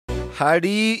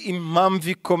Hari impamvu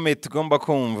ikomeye tugomba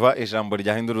kumva ijambo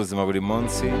ryahindura ubuzima buri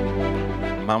munsi.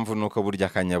 Impamvu nuko burya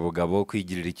akanyabugabo,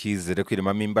 kwigirira icyizere,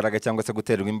 kwirimamo imbaraga cyangwa se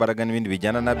guterwa imbaraga n'ibindi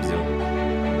bijyana nabyo.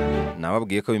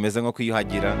 Nababwiye ko bimeze nko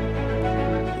kwiyuhagira.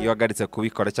 Iyo wagaritse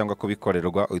kubikora cyangwa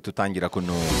kubikorerwa uhita utangira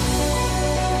kunuka.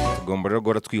 Tugomba rero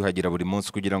guhora twiyuhagira buri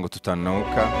munsi kugira ngo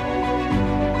tutanuka.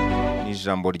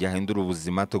 N'ijambo ryahindura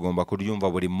ubuzima tugomba kuryumva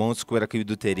buri munsi kubera ko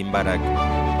ibidutera imbaraga.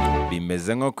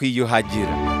 Bimeze nko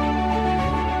kwiyuhagira.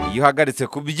 Iyo uhagaritse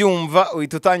kubyumva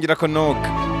uhita utangira kunuka.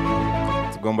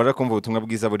 Tugomba rero kumva ubutumwa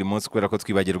bwiza buri munsi kubera ko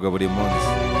twibagirwa buri munsi.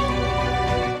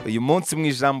 Uyu munsi mu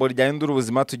ijambo ryahindura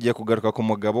ubuzima tugiye kugaruka ku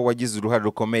mugabo wagize uruhare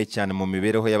rukomeye cyane mu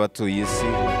mibereho y'abatuye isi.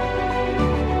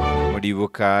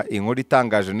 Muribuka inkuru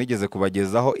itangaje nigeze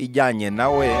kubagezaho ijyanye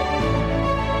nawe.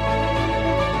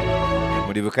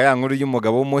 Muribuka ya nkuru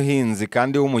y'umugabo w'umuhinzi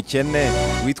kandi w'umukene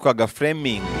witwaga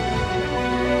Fleming.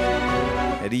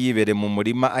 Yari yibereye mu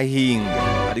murima ahinga,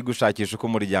 ari gushakisha uko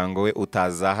umuryango we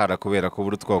utazahara kubera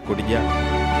kubura utwo kurya.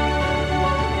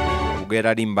 Ubwo yari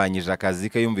arimbanyije akazi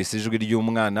ke yumvise ijwi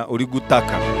ry'umwana uri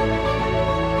gutaka.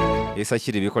 Yahise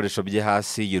ashyira ibikoresho bye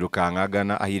hasi yirukanka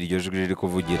agana aho iryo jwi riri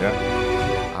kuvugira.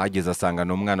 Ahageze asanga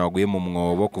ni umwana waguye mu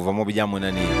mwobo kuvamo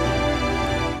byamunaniye.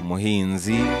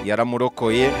 Umuhinzi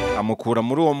yaramurokoye amukura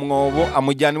muri uwo mwobo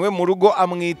amujyana iwe mu rugo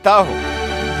amwitaho.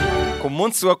 Ku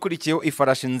munsi wakurikiyeho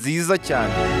ifarashi nziza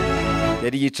cyane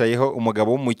yari yicayeho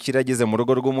umugabo w'umukire ageze mu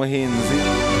rugo rw'umuhinzi.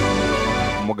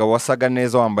 Umugabo wasaga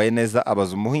neza wambaye neza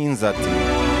abaza umuhinzi ati,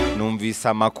 numvise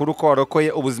amakuru ko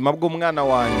warokoye ubuzima bw'umwana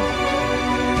wanjye,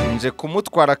 nje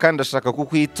kumutwara kandi ashaka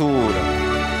kukwitura.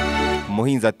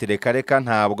 Umuhinzi ati, reka reka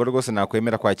ntabwo rwose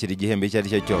nakwemera kwakira igihembo icyo ari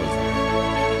cyo cyose.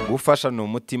 Gufasha ni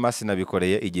umutima,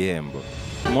 sinabikoreye igihembo.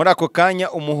 Muri ako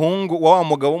kanya umuhungu wa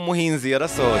mugabo w'umuhinzi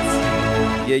yarasohotse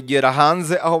yegera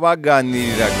hanze aho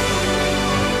baganiriraga.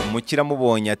 Umukire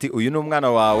amubonye ati, uyu ni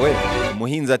umwana wawe?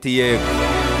 Umuhinzi ati, yego.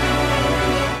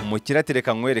 Umukire ati,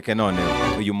 reka nkwereke noneho,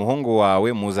 uyu muhungu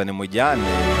wawe muzane mujyane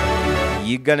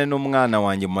yigane n'umwana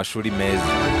wanjye mu mashuri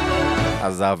meza,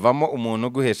 azavamo umuntu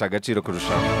uguhesha agaciro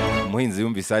kurushaho. Umuhinzi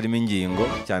yumvise harimo ingingo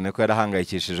cyane ko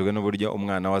yarahangayikishijwe n'uburyo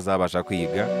umwana we azabasha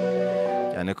kwiga,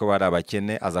 cyane ko bari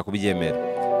abakene, aza kubyemera.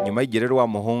 Nyuma y'igihe rero wa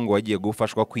muhungu wagiye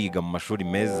gufashwa kwiga mu mashuri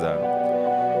meza,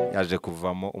 yaje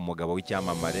kuvamo umugabo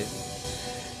w'icyamamare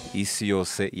isi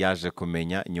yose yaje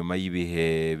kumenya nyuma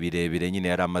y'ibihe birebire nyine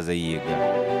yari amaze yiga.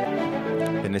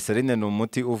 Penicillin ni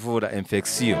umuti uvura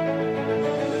infection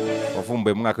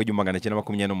wavumbuwe mu mwaka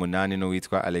w'1928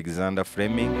 n'uwitwa Alexander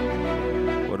Fleming,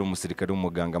 wari umusirikare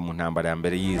w'umuganga mu ntambara ya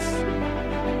mbere y'isi.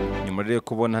 Nyuma rero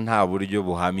kubona nta buryo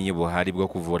buhamye buhari bwo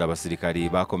kuvura abasirikari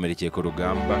bakomerekeye ku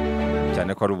rugamba,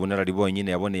 cyane ko ari ubunararibonye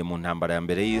nyine yaboneye mu ntambara ya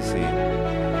mbere y'isi,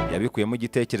 yabikuyemo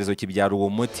igitekerezo kibyara uwo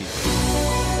muti.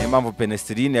 Niyo mpamvu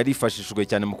penicillin yarifashishijwe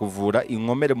cyane mu kuvura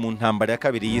inkomere mu ntambara ya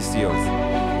kabiri y'isi yose.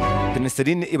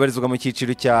 Penicillin ibarizwa mu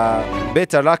cyiciro cya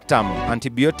beta-lactam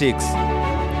antibiotics.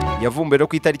 Yavumbuwe rero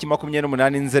ku itariki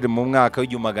 28 Nzeri mu mwaka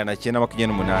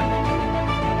w'1928.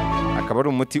 Akaba ari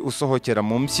umuti usohokera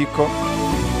mu mpyiko,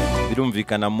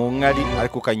 birumvikana mu nkari,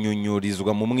 ariko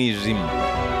ukanyunyurizwa mu mwijima.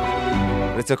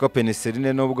 Uretse ko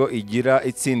penicillin nubwo igira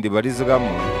itsinda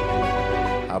ibarizwamo,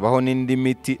 habaho n'indi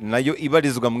miti nayo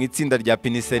ibarizwa mu itsinda rya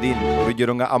penicillin.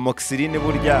 Urugero nka amoxicillin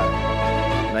burya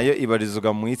nayo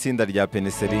ibarizwa mu itsinda rya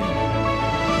penicillin.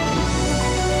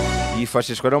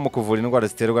 Yifashishwa rero mu kuvura indwara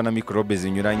ziterwa na mikorobe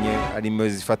zinyuranye, harimo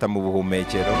zifata mu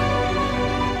buhumekero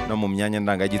no mu myanya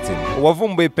ndangagitsina.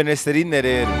 Uwavumbuye penicillin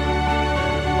rero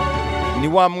ni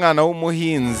wa mwana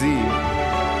w'umuhinzi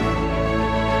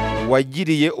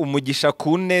wagiriye umugisha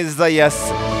ku neza ya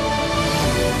se.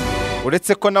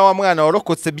 Uretse ko na wa mwana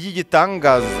warokotse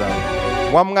by'igitangaza,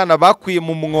 wa mwana bakuye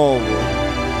mu mwobo,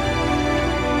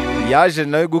 yaje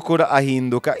nawe gukura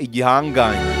ahinduka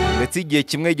igihanganye, ndetse igihe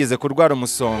kimwe yigeze kurwara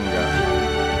umusonga.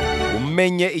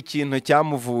 Umenye ikintu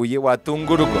cyamuvuye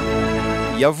watungurwa.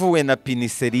 Yavuwe na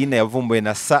penicillin yavumbuwe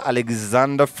na Sir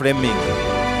Alexander Fleming.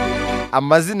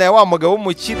 Amazina ya wa mugabo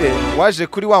w'umukire waje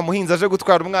kuri wa muhinzi aje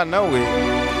gutwara umwana we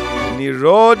ni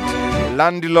Lord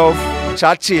Randolph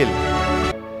Churchill.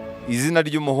 Izina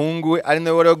ry'umuhungu we ari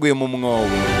nawe wari waguye mu mwobo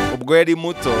ubwo yari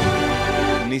muto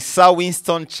ni Sir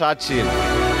Winston Churchill.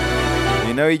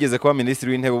 Ni nawe yigeze kuba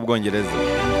minisitiri w'intebe w'Ubwongereza.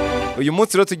 Uyu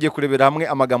munsi rero tugiye kurebera hamwe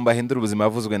amagambo ahindura ubuzima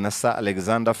yavuzwe na Sir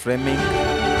Alexander Fleming.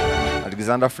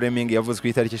 Alexander Fleming yavuzwe ku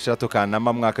itariki 6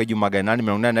 Kanama mwaka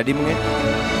w'1881.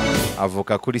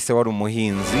 Avuka kuri se wari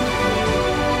umuhinzi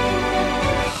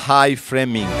High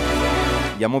Fleming.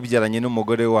 Yamubyaranye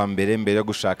n'umugore wa mbere yo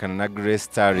gushakana na Grace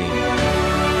Starling.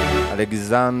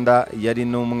 Alexander yari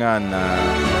n'umwana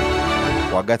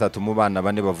wa gatatu mu bana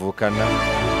bane bavukana.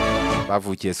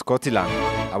 bavukiye Scotland.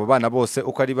 Abo bana bose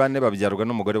uko ari bane babyarwa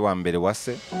n'umugore wa mbere wa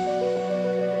se,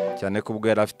 cyane ko ubwo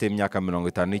yari afite imyaka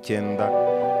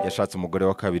 59 yashatse umugore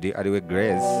wa kabiri ariwe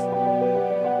Grace.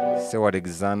 Se wa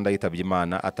Alexander yitabye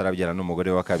Imana atarabyara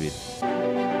n'umugore wa kabiri.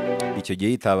 Icyo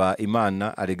gihe yitaba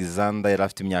Imana Alexander yari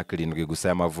afite imyaka 7 gusa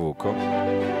y'amavuko.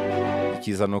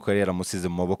 Ikiza nuko yari yaramusize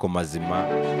mu maboko mazima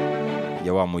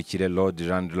ya wa mukire Lord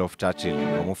Randolph Churchill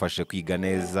wamufashe kwiga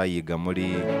neza, yiga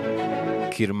muri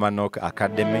Kilmarnock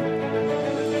Academy.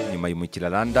 Nyuma yimukira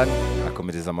London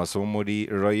akomereza amasomo muri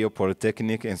Royal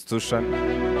Polytechnic Institution.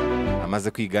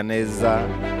 Amaze kwiga neza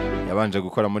yabanje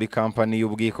gukora muri company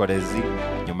y'ubwikorezi.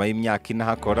 Nyuma y'imyaka ine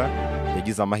hakora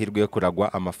yagize amahirwe yo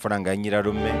kuragwa amafaranga ya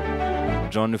nyirarume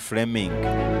John Fleming.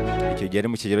 Icyo gihe ari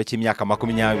mu kigero cy'imyaka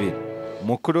 20.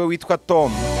 Mukuru we witwa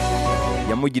Tom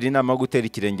yamugira inama yo gutera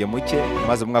ikirenge mu cye,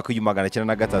 maze mu mwaka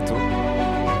w'1903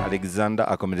 Alexander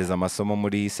akomereza amasomo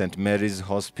muri St Mary's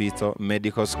Hospital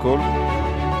Medical School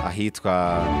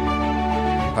ahitwa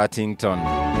Paddington,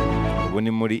 ubu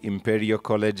ni muri Imperial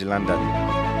College London.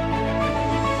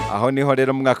 Aho niho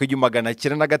rero mu mwaka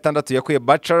w'1906 yakuye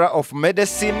Bachelor of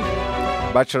Medicine,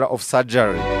 Bachelor of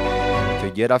Surgery. Icyo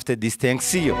gihe yari afite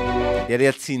distinction, yari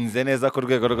yatsinze neza ku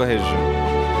rwego rwo hejuru.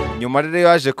 Nyuma rero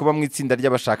yaje kuba mu itsinda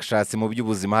ry'abashakashatsi mu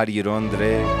by'ubuzima hari i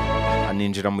Londres,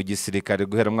 aninjira mu gisirikare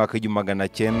guhera mu mwaka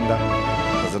w'1900,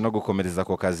 aza no gukomereza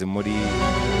ako kazi muri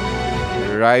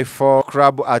Rifle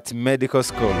Club at Medical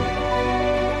School.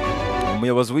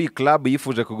 Umuyobozi w'iyi club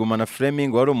yifuje kugumana Fleming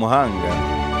wari umuhanga,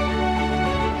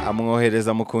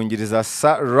 amwohereza mu kungiriza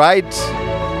Sir Wright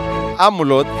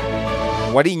Amulot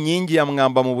wari inkingi ya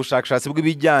mwamba mu bushakashatsi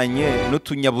bw'ibijyanye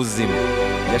n'utunyabuzima.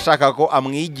 Yashaka ko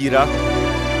amwigira.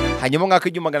 Hanyuma mwaka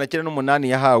w'1908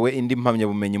 yahawe indi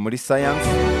mpamyabumenyi muri science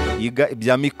yiga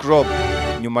ibya microbe.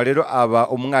 Nyuma rero aba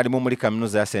umwarimu muri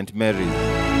kaminuza ya St Mary's.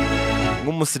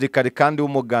 Nk'umusirikare kandi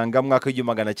w'umuganga mwaka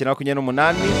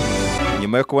w'1928,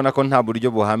 nyuma yo kubona ko nta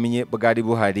buryo buhamye bwari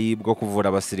buhari bwo kuvura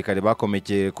abasirikare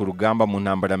bakomekeye ku rugamba mu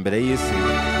ntambara mbere y'isi,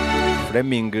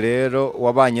 Fleming rero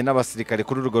wabanye n'abasirikare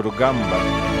kuri urwo rugamba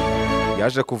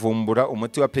yaje kuvumbura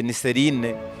umuti wa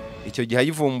penicillin. Icyo gihe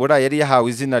ayivumbura yari yahawe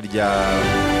izina rya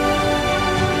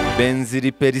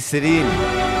penicillin,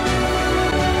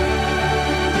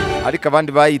 ariko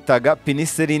abandi bayitaga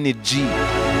penicillin G.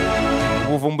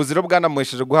 Ubuvumbuzi rero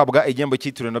bwanamuhesheje guhabwa igihembo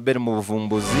cyitiriwe Nobel mu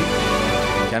buvumbuzi,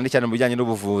 cyane cyane mu bijyanye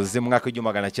n'ubuvuzi mu mwaka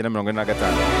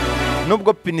w'1945.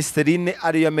 Nubwo penicillin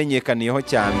ariyo yamenyekaniyeho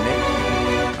cyane,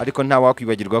 ariko nta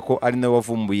wakwibagirwa ko ari nawe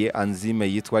wavumbuye enzyme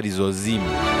yitwa lysosime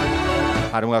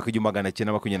hari mu mwaka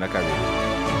w'1922.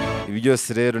 Ibi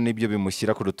byose rero nibyo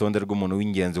bimushyira ku rutonde rw'umuntu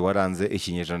w'ingenzi waranze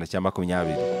ikinyejana cya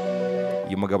 20.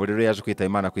 Uyu mugabo rero yaje kwitaba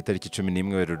Imana ku itariki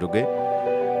 11 Werurwe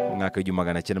mu mwaka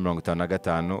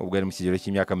w'1955 ubwo yari mu kigero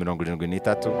cy'imyaka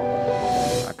 73.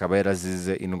 Akaba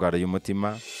yarazize indwara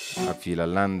y'umutima, apfira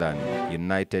London,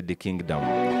 United Kingdom.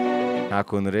 Nta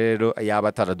kuntu rero yaba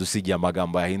ataradusigiye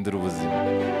amagambo yahindura ubuzima.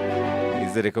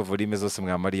 Nizere ko volume zose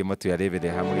mwamariyemo tuyarebere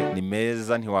hamwe, ni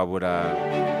meza ntiwabura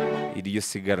iryo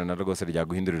usigarana rwose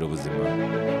ryaguhindurira ubuzima.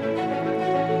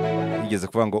 Yigeze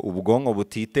kuvuga ngo ubwonko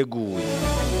butiteguye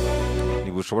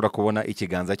ntibushobora kubona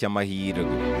ikiganza cy'amahirwe.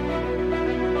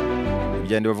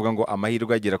 Ibyandi bavuga ngo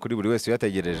amahirwe agera kuri buri wese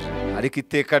uyategereje, ariko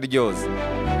iteka ryose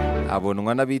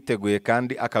abonwa n'abiteguye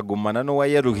kandi akagumana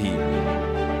n'uwayaruhiye.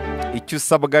 Icyo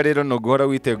usabwa rero ni uguhora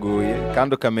witeguye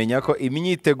kandi ukamenya ko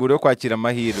imyiteguro yo kwakira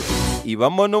amahirwe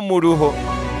ibamo no mu ruho.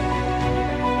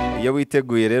 Iyo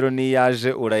witeguye rero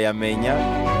n'iyaje urayamenya,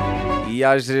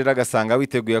 iyaje rero agasanga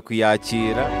witeguye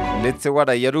kuyakira ndetse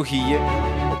warayaruhiye,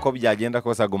 uko byagenda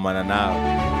kose agumana nawe.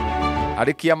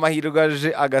 Ariko iyo amahirwe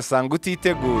aje agasanga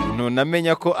utiteguye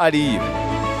ntunamenya ko ari iyo,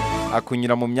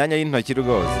 akunyura mu myanya y'intoki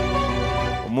rwose.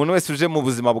 Umuntu wese uje mu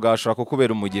buzima bwawe ashobora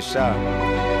kukubera umugisha,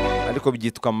 ariko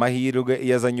byitwa amahirwe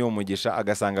iyo azanye uwo mugisha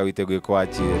agasanga witeguye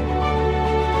kwakira.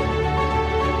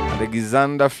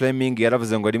 Alexander Fleming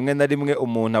yaravuze ngo rimwe na rimwe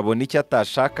umuntu abona icyo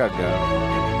atashakaga,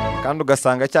 kandi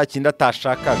ugasanga cya kindi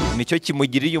atashakaga nicyo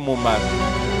kimugiriye umumaro.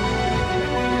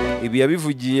 Ibi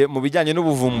yabivugiye mu bijyanye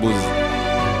n'ubuvumbuzi.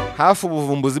 Hafi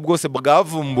ubuvumbuzi bwose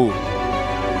bwavumbuwe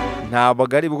ntabwo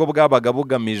ari bwo bwabaga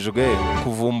bugamijwe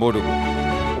kuvumburwa.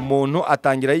 Umuntu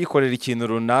atangira yikorera ikintu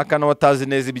runaka nawe atazi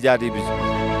neza ibyo ari byo,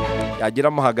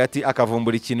 yageramo hagati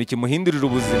akavumbura ikintu kimuhindurira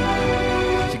ubuzima,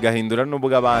 kigahindura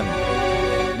n'ubw'abandi.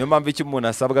 Niyo mpamvu icyo umuntu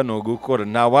asabwa ni ugukora.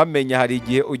 Ntawamenya, hari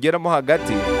igihe ugeramo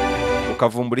hagati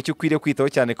ukavumbura icyo ukwiriye kwitaho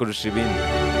cyane kurusha ibindi,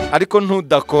 ariko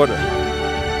ntudakora,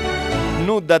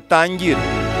 nudatangira,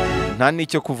 nta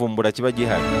n'icyo kuvumbura kiba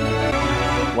gihari.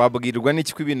 Wabwirwa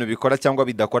n'iki ko ibintu bikora cyangwa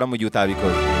bidakora mu gihe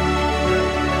utabikoze.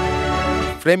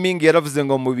 Fleming yaravuze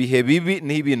ngo mu bihe bibi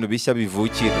niho ibintu bishya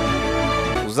bivukira.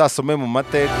 Uzasome mu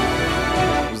mateka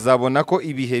uzabona ko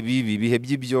ibihe bibi, ibihe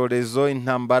by'ibyorezo,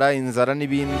 intambara, inzara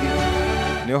n'ibindi,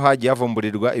 niho hagiye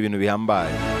havumburirwa ibintu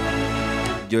bihambaye.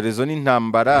 Ibyorezo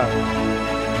n'intambara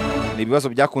ni ibibazo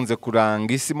byakunze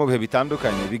kuranga isi mu bihe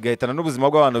bitandukanye, bigahitana n'ubuzima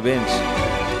bw'abantu benshi,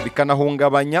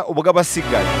 bikanahungabanya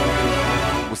ubw'abasigaye.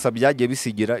 Gusa byagiye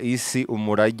bisigira isi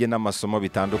umurage n'amasomo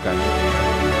bitandukanye,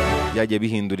 byagiye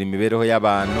bihindura imibereho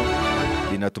y'abantu,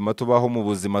 binatuma tubaho mu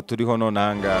buzima turiho none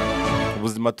aha ngaha.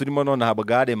 Ubuzima turimo none aha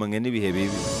bwaremwe n'ibihe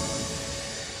bibi.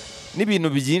 N'ibintu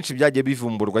byinshi byagiye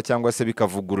bivumburwa cyangwa se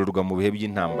bikavugururwa mu bihe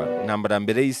by'intambara. Intambara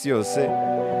mbere y'isi yose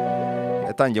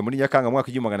yatangiye muri Nyakanga mu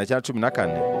mwaka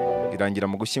w'1914, irangira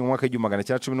mu Gushyingo mu mwaka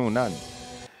w'1918.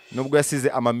 Nubwo yasize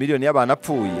amamiliyoni y'abantu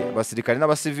apfuye, abasirikare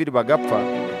n'abasivili bagapfa,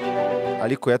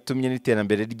 ariko yatumye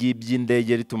n'iterambere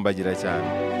ry'iby'indege ritumbagira cyane.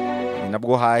 Ni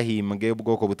nabwo hahimbwe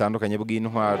ubwoko butandukanye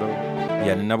bw'intwaro,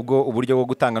 ni nabwo uburyo bwo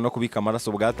gutanga no kubika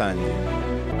amaraso bwatangiye.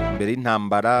 Mbere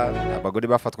y'intambara abagore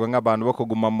bafatwa nk'abantu bo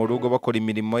kuguma mu rugo bakora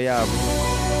imirimo yabo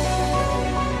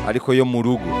ariko yo mu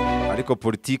rugo, ariko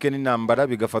politike n'intambara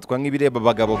bigafatwa nk'ibireba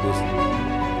abagabo gusa.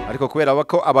 Ariko kubera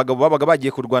ko abagabo babaga bagiye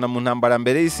kurwana mu ntambara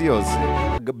mbere y'isi yose,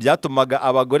 byatumaga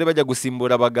abagore bajya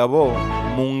gusimbura abagabo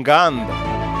mu nganda,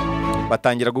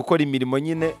 batangira gukora imirimo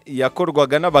nyine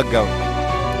yakorwaga n'abagabo.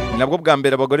 Ni nabwo bwa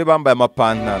mbere abagore bambaye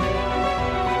amapantaro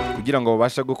kugira ngo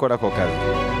babashe gukora ako kazi.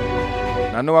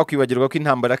 Nano wakwibagirwa ko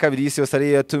intambara ya kabiri y'isi yose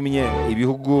ariyo yatumye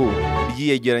ibihugu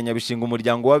byiyegeranya bishinga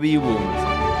umuryango w'abibumbye,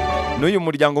 n'uyu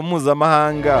muryango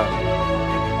mpuzamahanga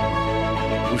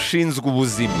ushinzwe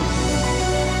ubuzima,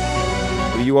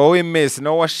 uyu wa OMS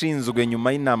nawo washinzwe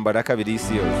nyuma y'intambara ya kabiri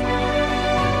y'isi yose.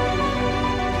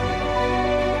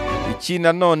 Iki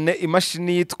nanone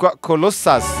imashini yitwa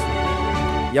Colossus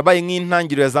yabaye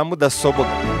nk'intangiriro ya za mudasobwa,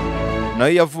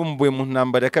 nayo yavumbuwe mu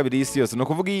ntambara ya kabiri y'isi yose. Ni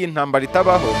ukuvuga iyi ntambara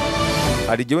itabaho,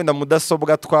 hari igihe wenda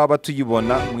mudasobwa twaba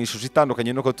tuyibona mu ishusho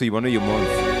itandukanye nuko tuyibona uyu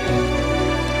munsi.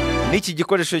 N'iki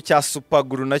gikoresho cya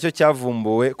supaguru nacyo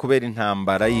cyavumbuwe kubera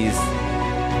intambara y'isi.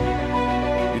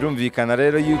 Birumvikana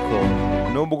rero yuko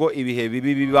nubwo ibihe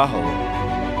bibi bibaho,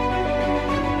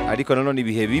 ariko nanone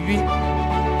ibihe bibi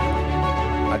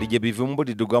hari igihe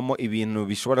bivumburirwamo ibintu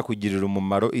bishobora kugirira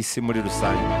umumaro isi muri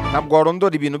rusange. Ntabwo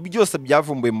warondora ibintu byose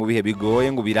byavumbuwe mu bihe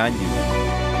bigoye ngo birangize.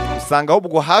 Usanga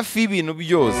ahubwo hafi y'ibintu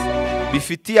byose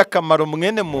bifitiye akamaro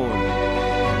mwene muntu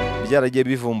byaragiye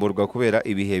bivumburwa kubera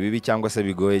ibihe bibi cyangwa se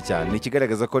bigoye cyane. Ni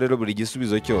ikigaragaza ko rero buri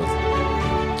gisubizo cyose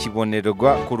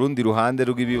kibonerwa ku rundi ruhande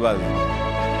rw'ibibazo.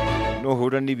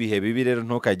 Nuhura n'ibihe bibi rero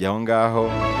ntukajya aho ngaho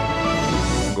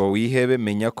ngo wihebe,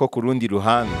 menya ko ku rundi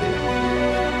ruhande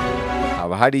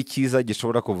haba hari icyiza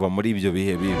gishobora kuva muri ibyo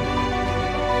bihe bibi.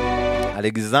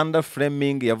 Alexander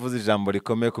Fleming yavuze ijambo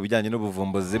rikomeye ku bijyanye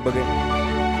n'ubuvumbuzi bwe.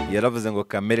 Yaravuze ngo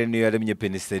kamere niyo yaremye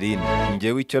penicillin,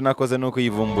 njyewe icyo nakoze ni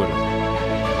ukuyivumbura.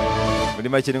 Muri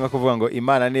make ni nko kuvuga ngo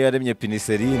Imana niyo yaremye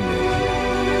penicillin,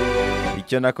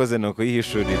 icyo nakoze ni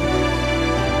ukuyihishurira.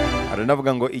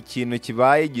 Aranavuga ngo ikintu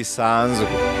kibaye gisanzwe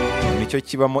nicyo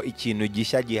kibamo ikintu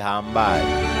gishya gihambaye.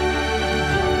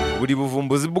 Buri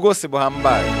buvumbuzi bwose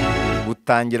buhambaye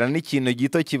butangira n'ikintu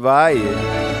gito kibaye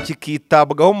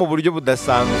kikitabwaho mu buryo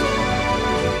budasanzwe.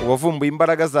 Uwavumbuye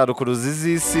imbaraga za rukuruzi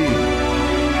z'isi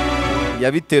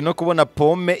yabitewe no kubona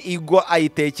pome igwa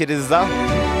ayitekereza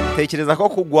ko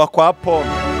kugwa kwa pome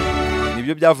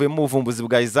nibyo byavuyemo ubuvumbuzi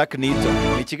bwa Isaac Newton.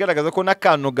 Ni ikigaragaza ko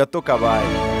n'akantu gato kabaye,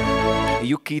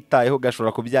 iyo ukitayeho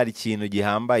gashobora kubyara ikintu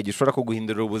gihambaye gishobora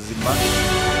kuguhindurira ubuzima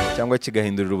cyangwa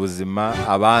kigahindurira ubuzima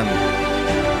abandi.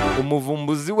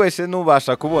 Umuvumbuzi wese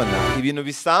nubasha kubona ibintu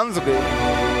bisanzwe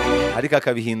ariko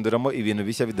akabihinduramo ibintu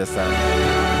bishya bidasanzwe.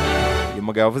 Uyu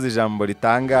mugabo avuze ijambo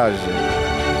ritangaje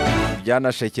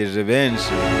byanashekeje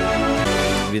benshi,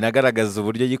 binagaragaza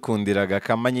uburyo yikundiraga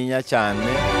akamanyinya cyane.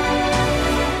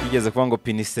 Yigeze kuvuga ngo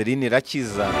penicillin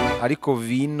irakiza ariko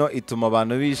vino ituma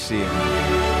abantu bishima.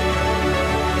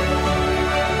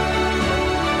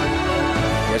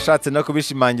 Yashatse no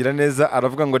kubishimangira neza,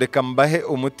 aravuga ngo reka mbahe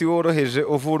umuti woroheje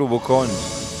uvura ubukonje.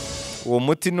 Uwo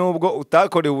muti nubwo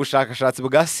utakorewe ubushakashatsi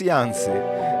bwa siyanse,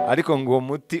 ariko ngo uwo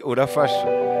muti urafasha.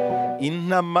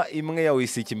 Intama imwe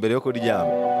yawisika imbere yo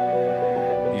kuryama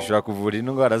ishobora kuvura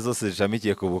indwara zose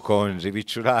zishamikiye ku bukonje,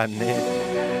 ibicurane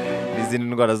n'izindi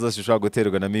ndwara zose zishobora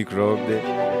guterwa na microbe,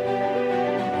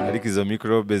 ariko izo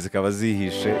microbe zikaba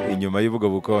zihishe inyuma y'ubwo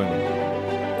bukonje.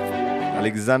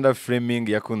 Alexander Fleming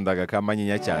yakundaga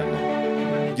akamanyinya cyane.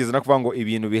 Yigeze no kuvuga ngo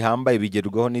ibintu bihambaye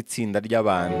bigerwaho n'itsinda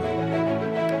ry'abantu,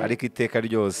 ariko iteka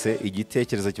ryose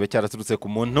igitekerezo kiba cyaraturutse ku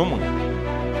muntu umwe.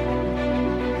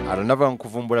 Aranavuga ngo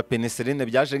kuvumbura penicillin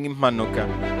byaje nk'impanuka.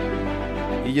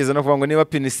 yigeze no kuvuga ngo niba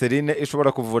penicillin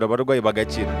ishobora kuvura abarwayi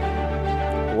bagakira,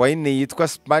 wine yitwa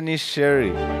Spanish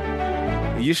Sherry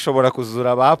iyo ishobora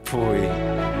kuzura abapfuye.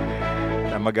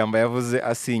 Amagambo yavuze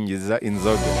asingiza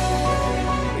inzoga.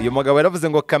 Uyu mugabo yaravuze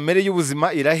ngo kamere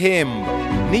y'ubuzima irahemba,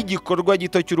 n'igikorwa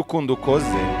gito cy'urukundo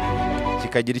ukoze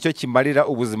kikagira icyo kimarira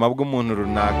ubuzima bw'umuntu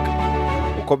runaka.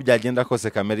 Uko byagenda kose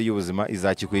kamere y'ubuzima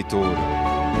izakikwitura.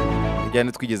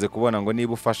 Bijyane twigeze kubona ngo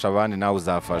niba ufasha abandi nawe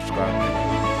uzafashwa.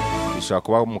 Bishobora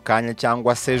kuba mu kanya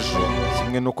cyangwa se ejo,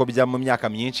 kimwe n'uko bya mu myaka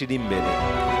myinshi iri imbere.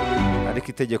 Ariko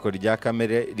itegeko rya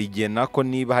kamere rigena ko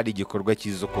niba hari igikorwa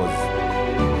cyiza ukoze,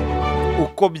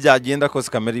 uko byagenda kose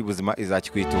kamere y'ubuzima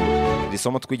izakikwitura. Iri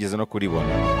somo twigeze no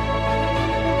kuribona.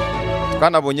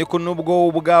 Twanabonye ko nubwo wowe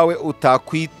ubwawe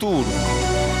utakwitura,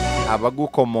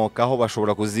 abagukomokaho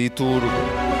bashobora kuziturwa,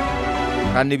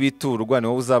 kandi biturwa ni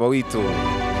wowe uzaba witura.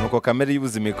 Nuko kamere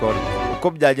y'ubuzima ikora. Uko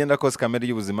byagenda kose kamere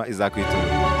y'ubuzima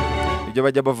izakwitura. Ibyo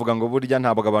bajya bavuga ngo burya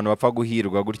ntabwo abantu bapfa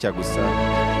guhirwa gutya gusa,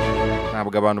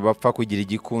 ntabwo abantu bapfa kugira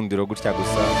igikundiro gutya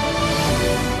gusa.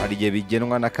 Hari igihe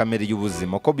bigenwa na kamere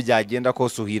y'ubuzima. Uko byagenda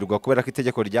kose uhirwa kubera ko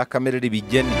itegeko rya kamere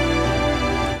ribigena.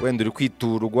 Wenda uri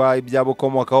kwiturwa ibyabo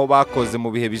ukomokaho bakoze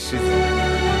mu bihe bishize.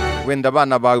 Wenda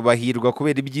abana bawe bahirwa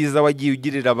kubera ibyiza wagiye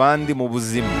ugirira abandi mu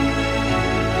buzima.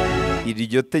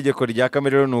 Iryo tegeko rya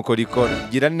kamere rero nuko rikora.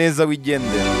 Gira neza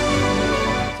wigendera.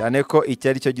 Cyane ko iki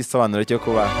ari cyo gisobanuro cyo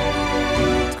kuba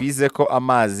twize ko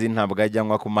amazi ntabwo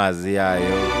ajyanwa ku mazi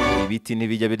yayo, ibiti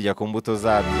ntibijya birya ku mbuto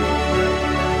zabyo,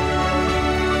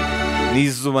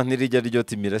 n'izuba ntirijya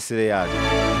ryota imirasire yayo.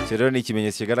 Icyo rero ni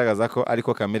ikimenyetso kigaragaza ko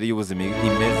ariko kamere y'ubuzima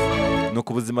imeze. Ni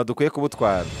uko ubuzima dukwiye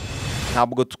kubutwara.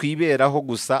 Ntabwo twiberaho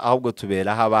gusa, ahubwo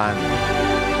tuberaho abandi.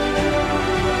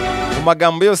 Mu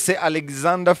magambo yose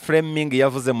Alexander Fleming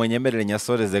yavuze, mu nyemerere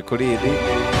nyasoreze kuri iri,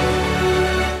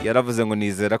 yaravuze ngo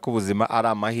nizera ko ubuzima ari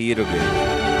amahirwe,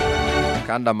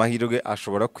 kandi amahirwe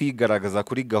ashobora kwigaragaza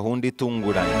kuri gahunda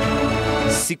itunguranye.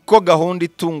 Siko gahunda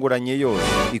itunguranye yose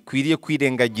ikwiriye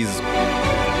kwirengagizwa.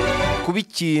 Kuba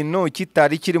ikintu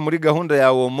kitari kiri muri gahunda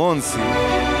yawe uwo munsi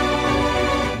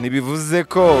ntibivuze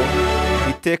ko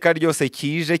iteka ryose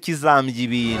kije kizambya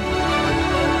ibintu.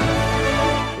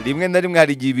 Rimwe na rimwe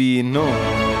hari ibintu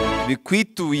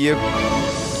bikwituyeho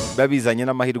babizanye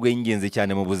n'amahirwe y'ingenzi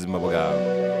cyane mu buzima bwawe.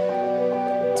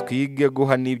 Twige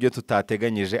guha n'ibyo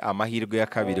tutateganyije amahirwe ya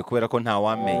kabiri, kubera ko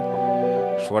ntawamenya.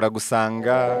 Ushobora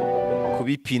gusanga kuba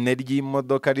ipine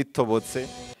ry'imodoka ritobotse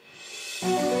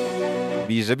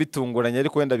bije bitunguranye,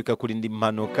 ariko wenda bikakurinda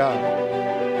impanuka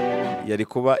yari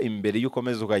kuba imbere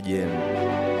y'ukomeza ukagenda.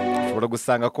 Ushobora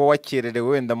gusanga ko wakererewe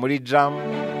wenda muri jam,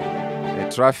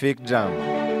 traffic jam,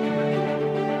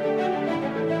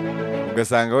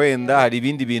 ugasanga wenda hari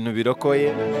ibindi bintu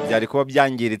birokoye byari kuba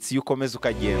byangiritse iyo ukomeza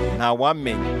ukagenda.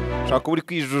 Ntawamenya. Ushobora kuba uri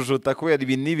kwijujuta kubera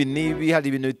ibi n'ibi, hari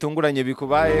ibintu bitunguranye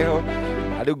bikubayeho,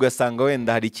 ariko ugasanga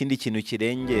wenda hari ikindi kintu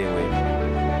kirengewe.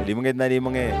 Rimwe na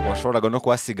rimwe washoboraga no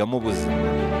kuhasigamo ubuzima.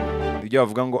 Ibyo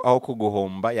bavuga ngo aho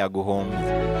kuguhomba yaguhombye.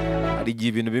 Hari igihe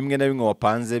ibintu bimwe na bimwe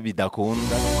wapanze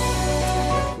bidakunda,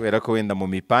 kubera ko wenda mu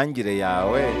mipangire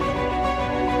yawe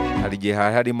hari igihe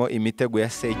harimo imitego ya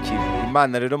sekibi.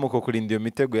 Imana rero mu kukurinda iyo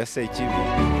mitego ya sekibi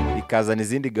ikazana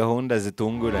izindi gahunda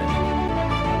zitunguranye.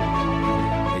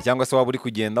 Cyangwa se waba uri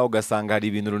kugenda ugasanga hari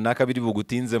ibintu runaka biri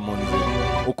bugutinze mu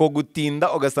nzira, uko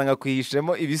gutinda ugasanga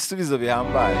kwihishemo ibisubizo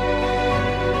bihambaye.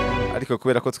 Ariko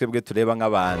kubera ko twebwe tureba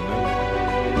nk'abantu,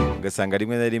 ugasanga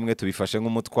rimwe na rimwe tubifashe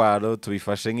nk'umutwaro,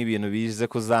 tubifashe nk'ibintu bize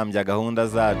kuzambya gahunda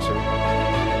zacu.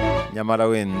 Nyamara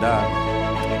wenda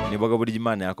nibwo buryo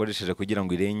Imana yakoresheje kugira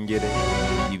ngo irengere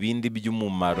ibindi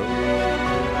by'umumaro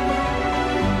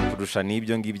kurusha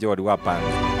n'ibyo ngibyo wari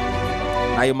wapanze.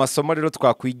 Ayo masomo rero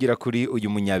twakwigira kuri uyu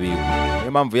munyabigo.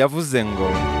 Niyo mpamvu yavuze ngo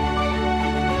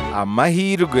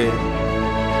amahirwe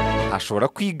ashobora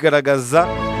kwigaragaza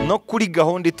no kuri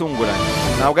gahunda itunguranye.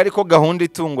 Ntabwo ariko gahunda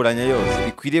itunguranye yose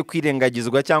ikwiriye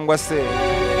kwirengagizwa cyangwa se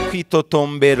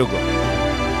kwitotomberwa.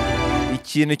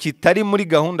 Ikintu kitari muri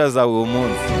gahunda zawe uwo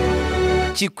munsi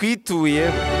kikwituye,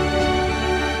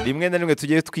 rimwe na rimwe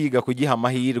tujye twiga kugiha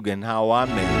amahirwe.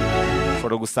 Ntawamenya.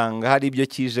 Ushobora gusanga hari ibyo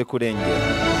kije kurengera.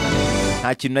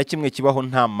 Nta kintu na kimwe kibaho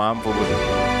nta mpamvu buri.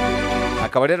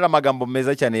 Akaba rero amagambo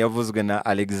meza cyane yavuzwe na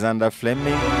Alexander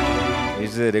Fleming.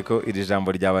 Nizere ko iri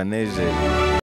jambo ryabanejeje.